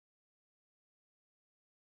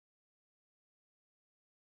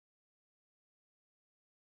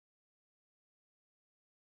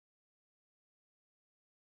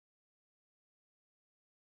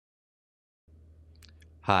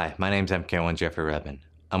Hi, my name is MK1 Jeffrey Redman.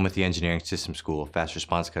 I'm with the Engineering Systems School Fast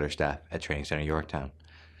Response Cutter staff at Training Center Yorktown.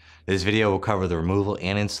 This video will cover the removal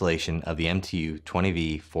and installation of the MTU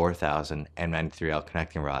 20V4000 M93L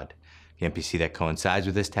connecting rod. The MPC that coincides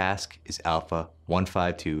with this task is Alpha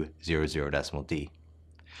 15200.D.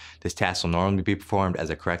 This task will normally be performed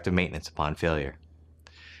as a corrective maintenance upon failure.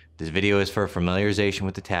 This video is for familiarization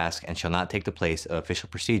with the task and shall not take the place of official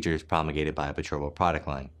procedures promulgated by a Petrobo product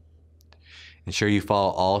line. Ensure you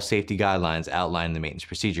follow all safety guidelines outlined in the maintenance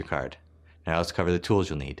procedure card. Now let's cover the tools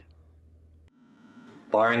you'll need.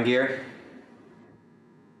 Barring gear,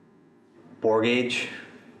 bore gauge,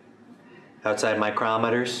 outside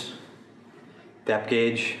micrometers, depth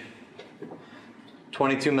gauge,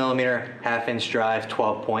 22mm half-inch drive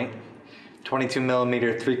 12-point,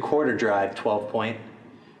 22mm 3/4 drive 12-point,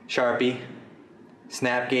 Sharpie,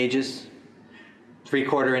 snap gauges,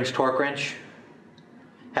 3/4 inch torque wrench,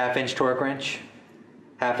 half-inch torque wrench,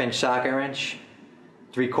 half-inch socket wrench,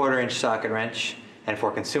 3/4 inch socket wrench, and for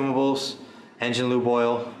consumables, engine lube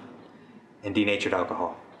oil, and denatured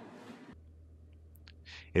alcohol.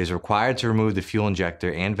 It is required to remove the fuel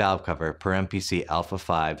injector and valve cover per MPC Alpha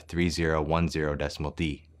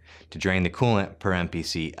 53010.D, to drain the coolant per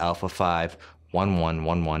MPC Alpha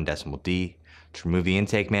 51111.D, to remove the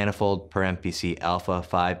intake manifold per MPC Alpha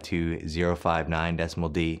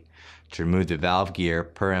 52059.D, to remove the valve gear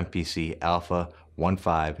per MPC Alpha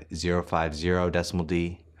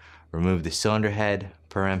 15050.D, remove the cylinder head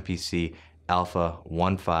per MPC Alpha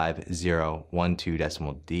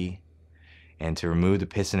 15012.D, and to remove the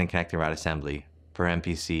piston and connecting rod assembly per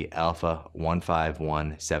MPC Alpha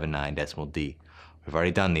 15179.D. We've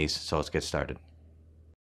already done these, so let's get started.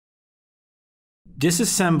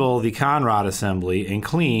 Disassemble the conrod assembly and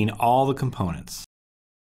clean all the components.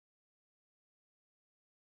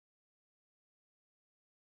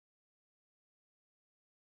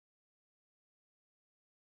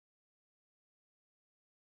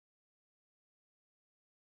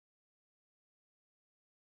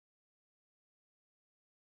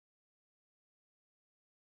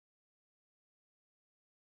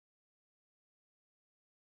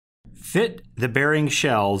 Fit the bearing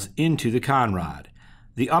shells into the conrod.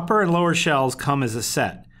 The upper and lower shells come as a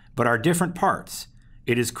set, but are different parts.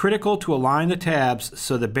 It is critical to align the tabs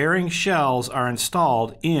so the bearing shells are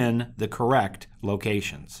installed in the correct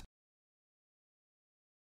locations.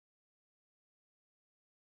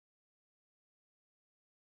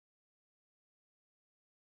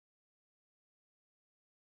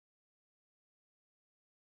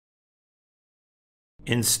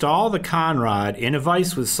 Install the conrod in a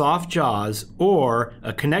vise with soft jaws or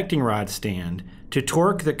a connecting rod stand to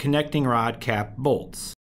torque the connecting rod cap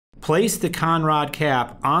bolts. Place the conrod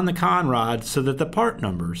cap on the conrod so that the part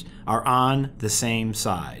numbers are on the same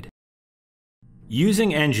side.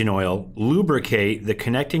 Using engine oil, lubricate the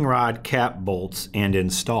connecting rod cap bolts and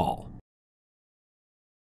install.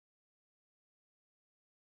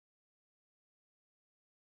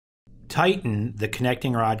 Tighten the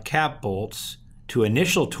connecting rod cap bolts to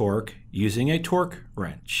initial torque using a torque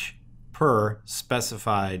wrench per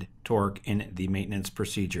specified torque in the maintenance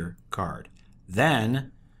procedure card.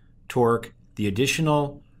 Then torque the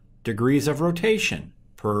additional degrees of rotation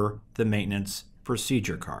per the maintenance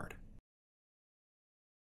procedure card.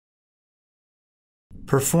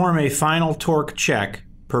 Perform a final torque check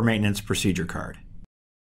per maintenance procedure card.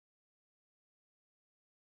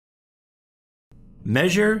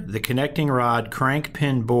 Measure the connecting rod crank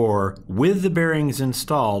pin bore with the bearings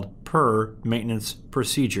installed per maintenance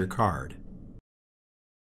procedure card.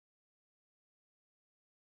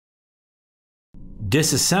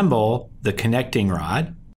 Disassemble the connecting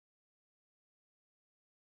rod.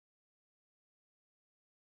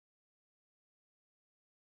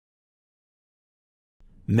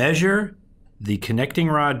 Measure the connecting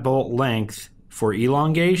rod bolt length for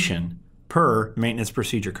elongation per maintenance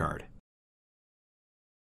procedure card.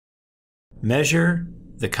 Measure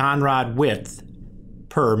the conrod width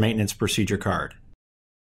per maintenance procedure card.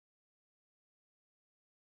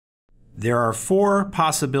 There are 4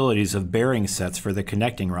 possibilities of bearing sets for the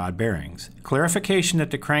connecting rod bearings. Clarification that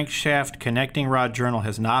the crankshaft connecting rod journal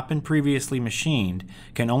has not been previously machined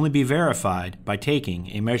can only be verified by taking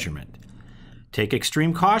a measurement. Take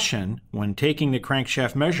extreme caution when taking the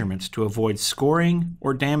crankshaft measurements to avoid scoring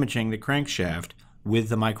or damaging the crankshaft with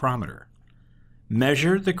the micrometer.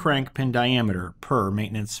 Measure the crank pin diameter per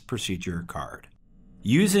maintenance procedure card.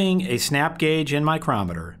 Using a snap gauge and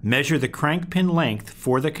micrometer, measure the crank pin length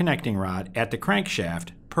for the connecting rod at the crankshaft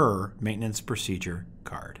per maintenance procedure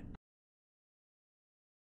card.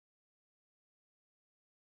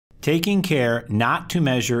 Taking care not to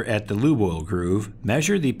measure at the lube oil groove,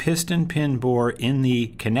 measure the piston pin bore in the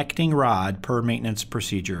connecting rod per maintenance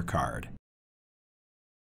procedure card.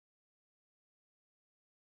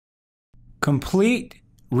 Complete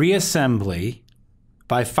reassembly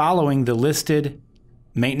by following the listed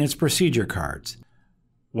maintenance procedure cards.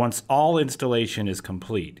 Once all installation is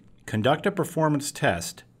complete, conduct a performance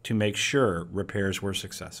test to make sure repairs were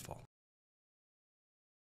successful.